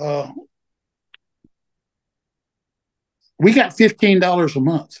 Uh, we got $15 a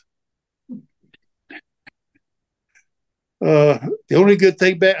month. The only good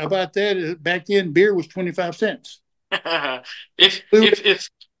thing about that is back then beer was 25 cents. if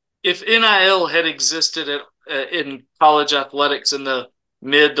NIL had existed in college athletics in the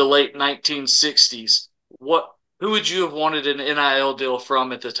mid to late 1960s, who would you have wanted an NIL deal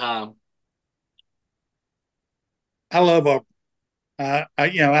from at the time? I love Auburn.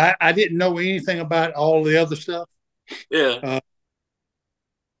 I didn't know anything about all the other stuff. Yeah.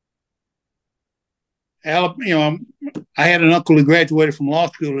 I had an uncle who graduated from law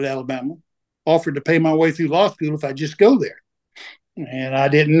school at Alabama, offered to pay my way through law school if I just go there, and I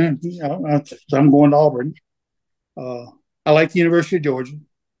didn't. So I'm going to Auburn. I like the University of Georgia.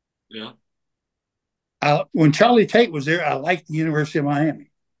 Yeah. When Charlie Tate was there, I liked the University of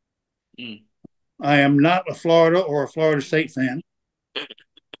Miami. Mm. I am not a Florida or a Florida State fan.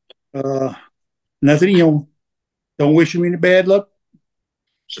 Nothing, don't wish them any bad luck.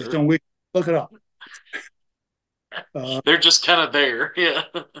 Sure. Just don't wish luck at all. They're just kind of there. Yeah.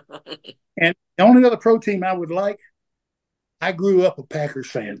 And the only other pro team I would like, I grew up a Packers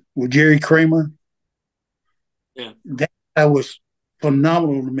fan with Jerry Kramer. Yeah. That was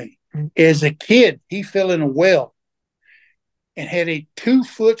phenomenal to me. As a kid, he fell in a well and had a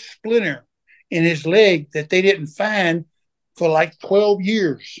 2-foot splinter in his leg that they didn't find for like 12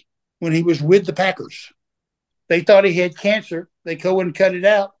 years when he was with the Packers. They thought he had cancer. They go and cut it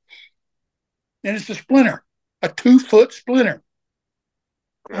out. And it's a splinter, a 2-foot splinter.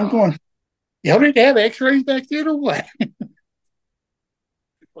 I'm going, y'all didn't have x-rays back then or what?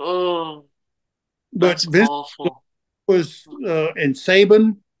 Oh, But that's Vince awful. was, and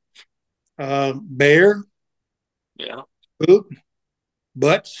Saban, Bear, Yeah. Boop,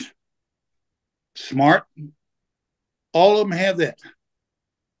 Butts, Smart, all of them have that.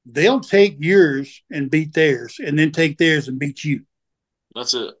 They'll take yours and beat theirs, and then take theirs and beat you.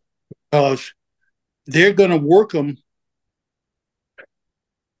 That's it. Because they're going to work them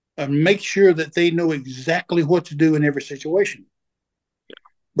make sure that they know exactly what to do in every situation.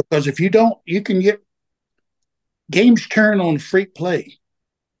 Because if you don't, you can get games turn on freak play.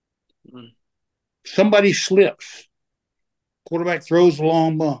 Mm. Somebody slips, quarterback throws a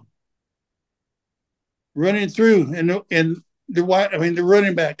long bomb, running through, and the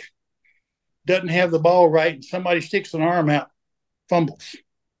running back doesn't have the ball right, and somebody sticks an arm out, fumbles.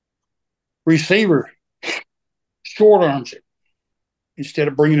 Receiver short arms it. Instead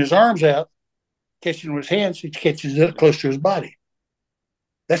of bringing his arms out, catching with his hands, he catches it close to his body.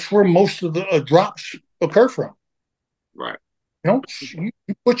 That's where most of the drops occur from. Right. You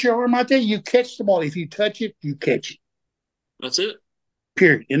put your arm out there, you catch the ball. If you touch it, you catch it. That's it.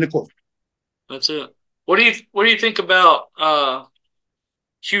 Period. In the quote. That's it. What do you think about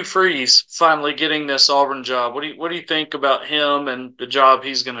Hugh Freeze finally getting this Auburn job? What do you think about him and the job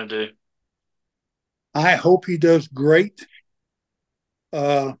he's going to do? I hope he does great.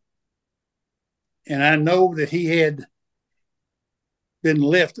 And I know that he had been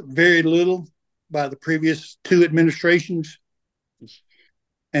left very little by the previous two administrations.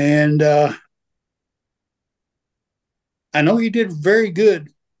 And I know he did very good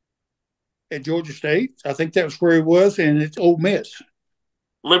at Georgia State. I think that was where he was, and it's Ole Miss.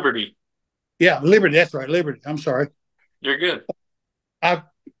 Liberty. Yeah, Liberty. That's right, Liberty. I'm sorry. You're good. I've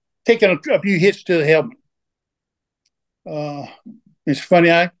taken a few hits to the helmet. It's funny.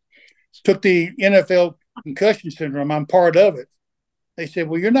 I took the NFL concussion syndrome. I'm part of it. They said,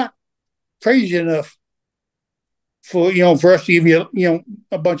 "Well, you're not crazy enough for us to give you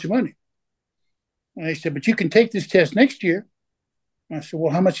a bunch of money." And they said, "But you can take this test next year." And I said,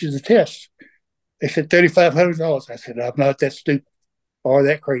 "Well, how much is the test?" They said $3,500. I said, "I'm not that stupid or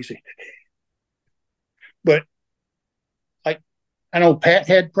that crazy." But I know Pat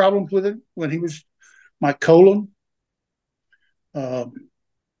had problems with it when he was my colon.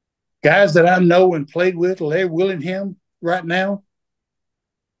 Guys that I know and played with, Larry Willingham, right now,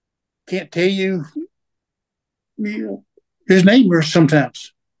 can't tell you his name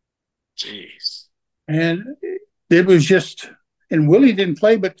sometimes. Jeez. And it was just, and Willie didn't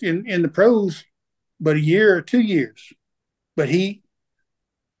play but in the pros but a year or 2 years. But he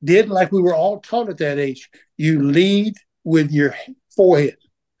did like we were all taught at that age. You lead with your forehead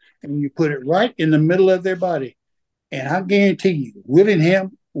and you put it right in the middle of their body. And I guarantee you,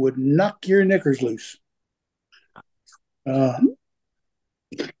 Willingham would knock your knickers loose. Tell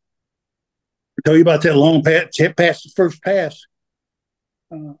you about that long pass, the first pass.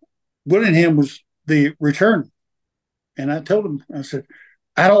 Willingham was the returner. And I told him, I said,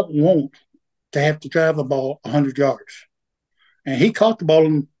 I don't want to have to drive the ball 100 yards. And he caught the ball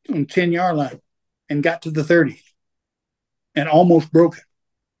on the 10-yard line and got to the 30 and almost broke it.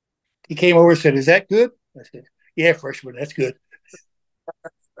 He came over and said, "Is that good?" I said, "Yeah, freshman, that's good."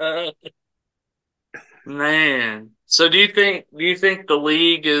 Man. So do you think the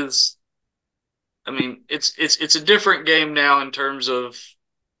league is, I mean, it's a different game now in terms of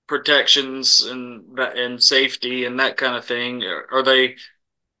protections and safety and that kind of thing. Are they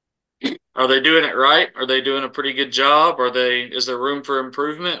doing it right? Are they doing a pretty good job? Is there room for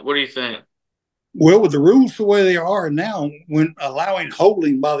improvement? What do you think? Well, with the rules the way they are now, when allowing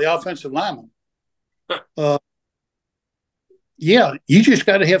holding by the offensive lineman, yeah, you just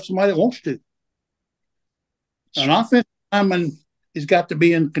got to have somebody that wants to. An offensive lineman has got to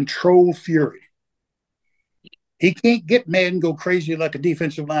be in control fury. He can't get mad and go crazy like a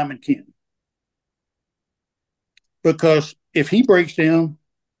defensive lineman can. Because if he breaks down,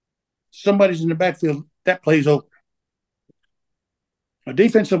 somebody's in the backfield, that plays over. A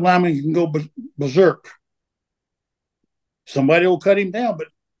defensive lineman can go berserk. Somebody will cut him down, but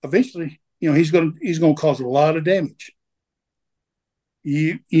eventually, he's going to cause a lot of damage.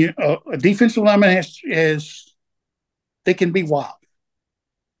 A defensive lineman has they can be wild,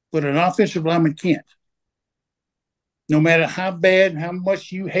 but an offensive lineman can't. No matter how bad and how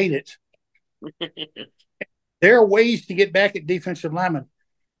much you hate it, there are ways to get back at defensive linemen.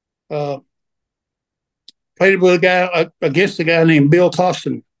 Played with against a guy named Bill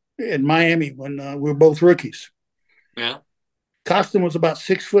Costin in Miami when we were both rookies. Yeah. Costin was about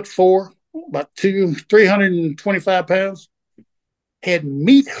 6'4", about 325 pounds, had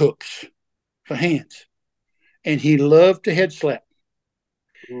meat hooks for hands, and he loved to head slap.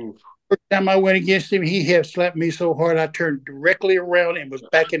 First time I went against him, he had slapped me so hard I turned directly around and was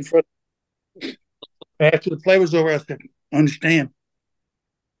back in front. After the play was over, I said, "Understand,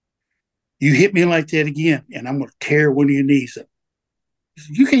 you hit me like that again, and I'm going to tear one of your knees up." He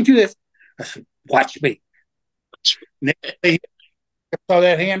said, "You can't do that." I said, "Watch me." Next day, I saw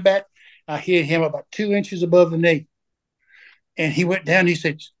that hand back. I hit him about 2 inches above the knee. And he went down. He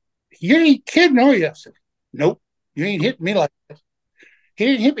said, You ain't kidding, are you? I said, nope, you ain't hitting me like that. He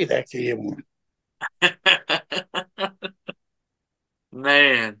didn't hit me that day anymore.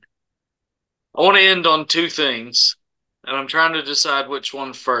 Man, I want to end on two things, and I'm trying to decide which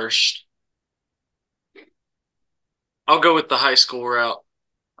one first. I'll go with the high school route.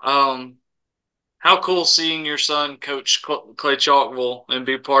 Um, how cool seeing your son coach Clay Chalkville and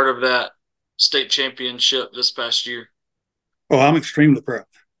be part of that state championship this past year. Oh, I'm extremely proud.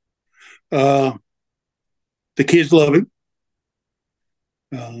 Uh, the kids love him.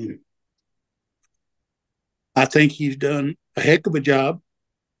 Um, I think he's done a heck of a job.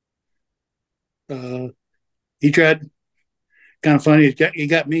 Uh, he tried, kind of funny, he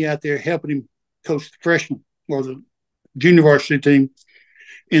got me out there helping him coach the freshman or the junior varsity team.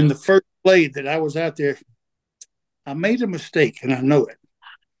 In the first play that I was out there, I made a mistake, and I know it.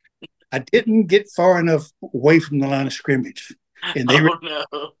 I didn't get far enough away from the line of scrimmage, and they ran no!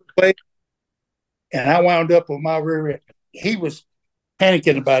 away, and I wound up with my rear end. He was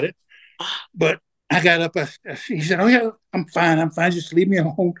panicking about it, but I got up. He said, "Oh yeah, I'm fine. I'm fine. Just leave me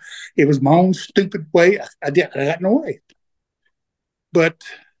alone." It was my own stupid way. I got in the way, but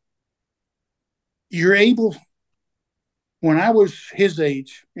you're able. When I was his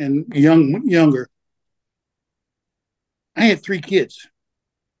age and younger, I had 3 kids.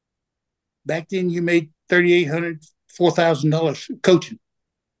 Back then, you made $3,800, $4,000 coaching.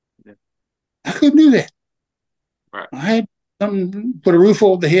 Yeah. I couldn't do that. Right. I had something, put a roof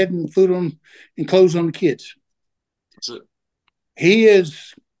over the head and food on and clothes on the kids. That's it. He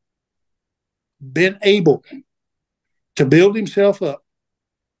has been able to build himself up,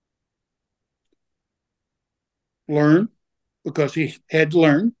 learn, because he had to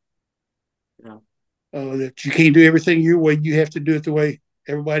learn. Yeah. That you can't do everything your way. You have to do it the way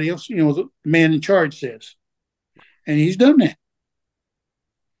everybody else, the man in charge says. And he's done that.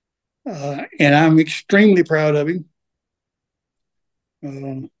 And I'm extremely proud of him.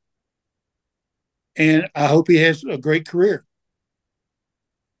 And I hope he has a great career.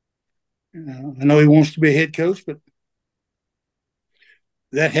 I know he wants to be a head coach, but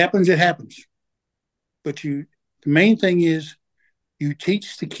that happens, it happens. But the main thing is you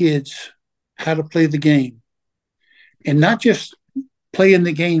teach the kids how to play the game. And not just playing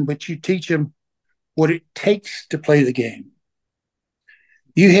the game, but you teach them what it takes to play the game.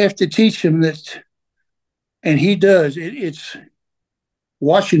 You have to teach them that, and he does. It's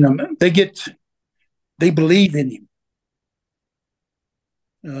watching them. They believe in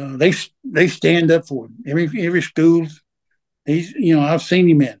him. They stand up for him. Every school, I've seen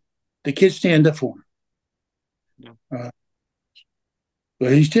him in. The kids stand up for him. Yeah. But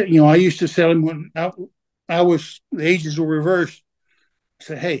I used to tell him when I was, the ages were reversed. I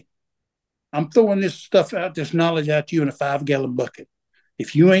said, hey, I'm throwing this stuff out, this knowledge out to you in a 5-gallon bucket.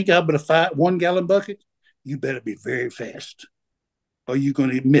 If you ain't got but a 1-gallon bucket, you better be very fast, or you're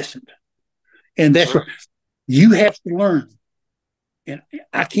going to miss it. And that's what you have to learn. And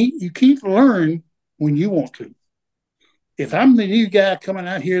you can't learn when you want to. If I'm the new guy coming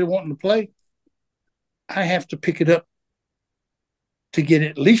out here wanting to play, I have to pick it up to get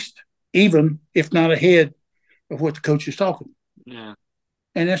at least even, if not ahead of what the coach is talking. Yeah.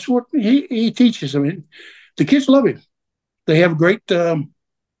 And that's what he teaches. I mean, the kids love him. They have great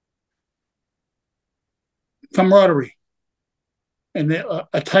camaraderie, and they're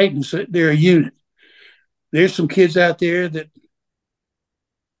a tightness. They're a unit. There's some kids out there that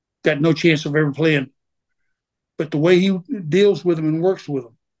got no chance of ever playing, but the way he deals with them and works with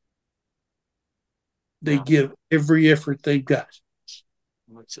them, they give every effort they've got.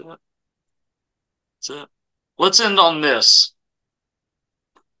 That's it. That's it. Let's end on this.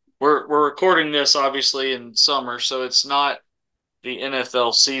 We're recording this obviously in summer, so it's not the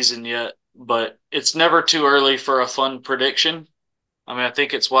NFL season yet, but it's never too early for a fun prediction. I mean, I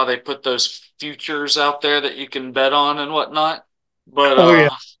think it's why they put those futures out there that you can bet on and whatnot. But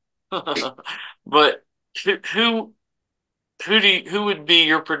but who would be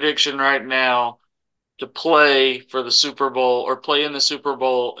your prediction right now to play for the Super Bowl or play in the Super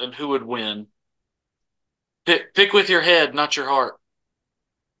Bowl, and who would win? Pick with your head, not your heart.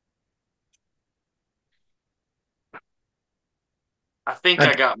 I think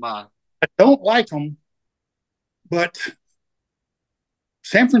I got mine. I don't like them, but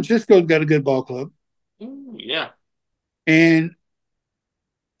San Francisco's got a good ball club. Ooh, yeah. And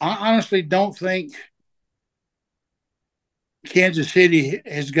I honestly don't think Kansas City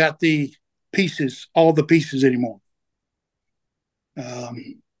has got all the pieces anymore. That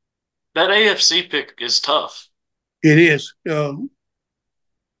AFC pick is tough. It is. And,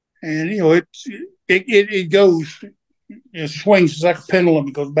 it goes, it swings. It's like a pendulum.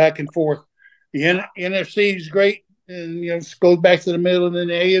 It goes back and forth. The NFC is great, and it goes back to the middle, and then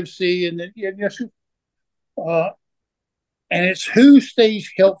the AFC, and then uh, and it's who stays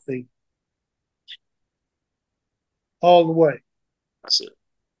healthy all the way. That's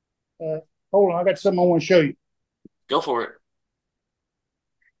it. Hold on, I got something I want to show you. Go for it.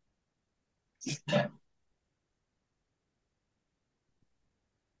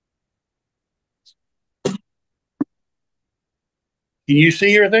 Can you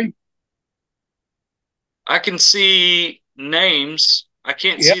see everything? I can see names. I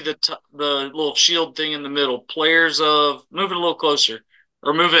can't Yep. see the little shield thing in the middle. Players of move it a little closer,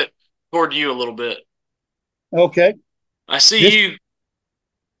 or move it toward you a little bit. Okay. I see This you.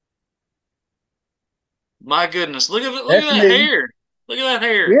 My goodness, look at it! Look at that's that me. hair. Look at that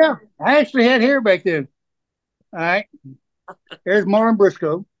hair. Yeah, I actually had hair back then. All right. There's Marlon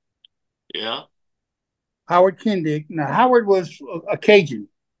Briscoe, Yeah. Howard Kendick. Now Howard was a Cajun,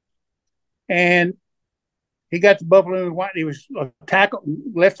 and he got to Buffalo. He was a tackle,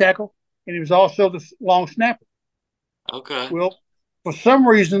 left tackle, and he was also the long snapper. Okay. Well, for some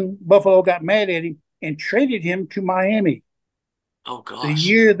reason, Buffalo got mad at him and traded him to Miami. Oh The gosh.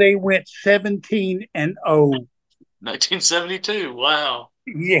 year they went 17-0. 1972. Wow.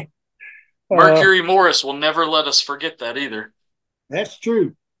 Yeah, uh, Mercury Morris will never let us forget that either. that's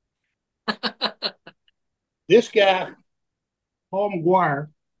true. This guy, Paul McGuire,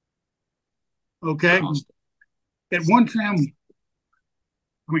 okay, at one time,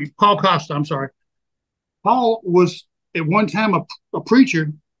 Paul Costa, I'm sorry. Paul was at one time a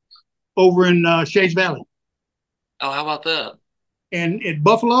preacher over in Shays Valley. Oh, how about that? And at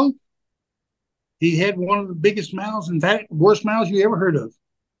Buffalo, he had one of the biggest mouths, in fact, worst mouths you ever heard of.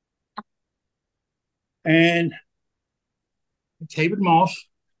 And David Moss,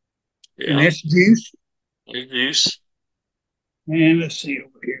 and Yeah. that's Juice. Juice. And let's see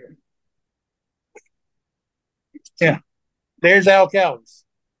over here. Yeah, there's Al Callis.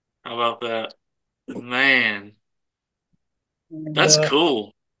 How about that? Man, And that's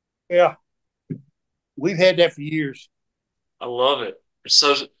cool. yeah, we've had that for years. I love it.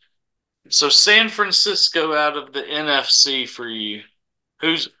 So San Francisco out of the NFC for you.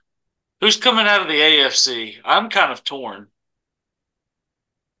 Who's who's coming out of the AFC? I'm kind of torn.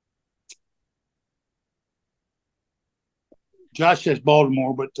 Josh says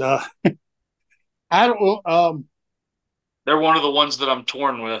Baltimore, but I don't know. They're one of the ones that I'm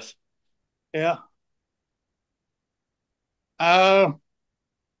torn with. Yeah. Uh,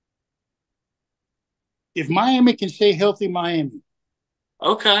 if Miami can stay healthy, Miami.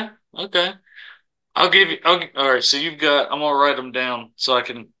 Okay. Okay. I'll give you. All right. So you've got. I'm gonna write them down so I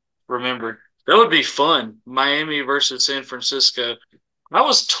can remember. That would be fun. Miami versus San Francisco. I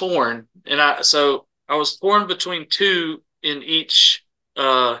was torn, and I was torn between two in each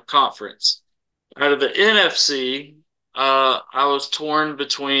conference. Out of the NFC, I was torn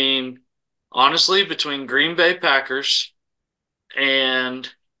between Green Bay Packers and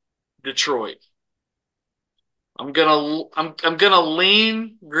Detroit. I'm gonna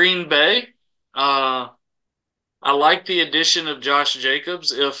lean Green Bay. Uh, I like the addition of Josh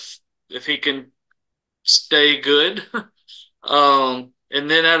Jacobs if he can stay good. And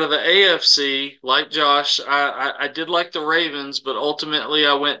then out of the AFC, like Josh, I did like the Ravens, but ultimately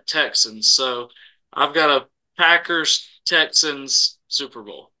I went Texans. So I've got a Packers Texans Super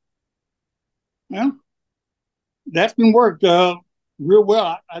Bowl. Well, that's been worked real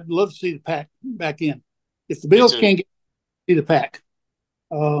well. I'd love to see the Pack back in. If the Me Bills too. can't get see the Pack,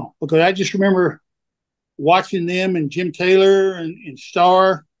 because I just remember watching them and Jim Taylor and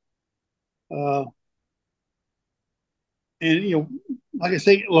Starr, uh, and like I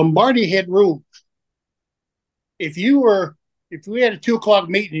say, Lombardi had rules. If you were if we had a 2 o'clock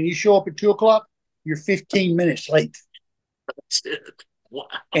meeting and you show up at 2 o'clock, you're 15 minutes late, That's it. Wow.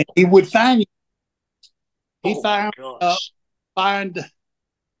 and he would fine you. He Oh my gosh. fined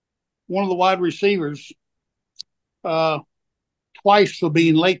one of the wide receivers uh, twice for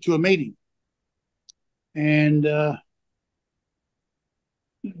being late to a meeting. And the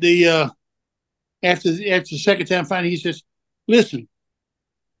after the second time finding, he says, "Listen,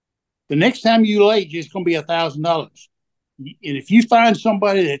 the next time you late, it's going to be $1,000. And if you find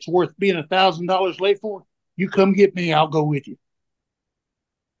somebody that's worth being $1,000 late for, you come get me. I'll go with you."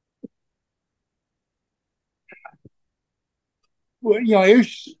 Well,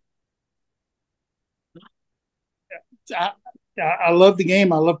 I, I love the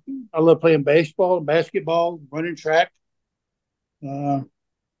game. I love playing baseball, basketball, running track. Matter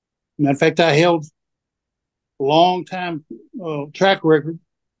of fact, I held a long time track record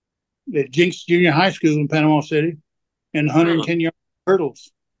at Jinx Junior High School in Panama City. and Really? 110-yard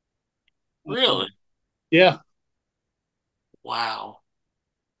hurdles. Really? Yeah, Wow.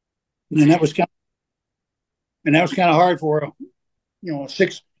 and Man. that was kind of hard for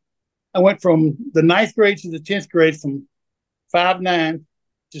six. I went from the ninth grade to the 10th grade from 5'9"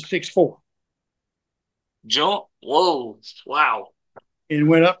 to 6'4", Jump. Whoa. Wow. and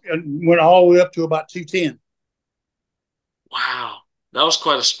went all the way up to about 210. Wow. That was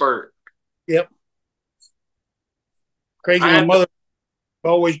quite a spurt. Yep, crazy. I My had, mother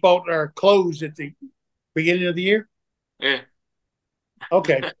always bought our clothes at the beginning of the year. yeah.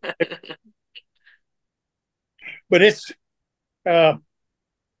 Okay, but it's. Uh,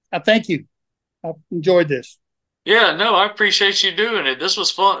 I thank you. I enjoyed this. Yeah, no, I appreciate you doing it. This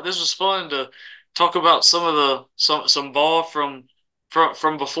was fun. This was fun to talk about some of the some ball from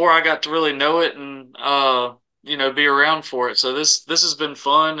before I got to really know it and be around for it. So this has been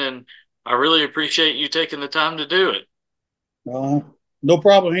fun and I really appreciate you taking the time to do it. No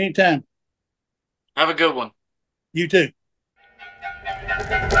problem. Anytime. Have a good one. You too.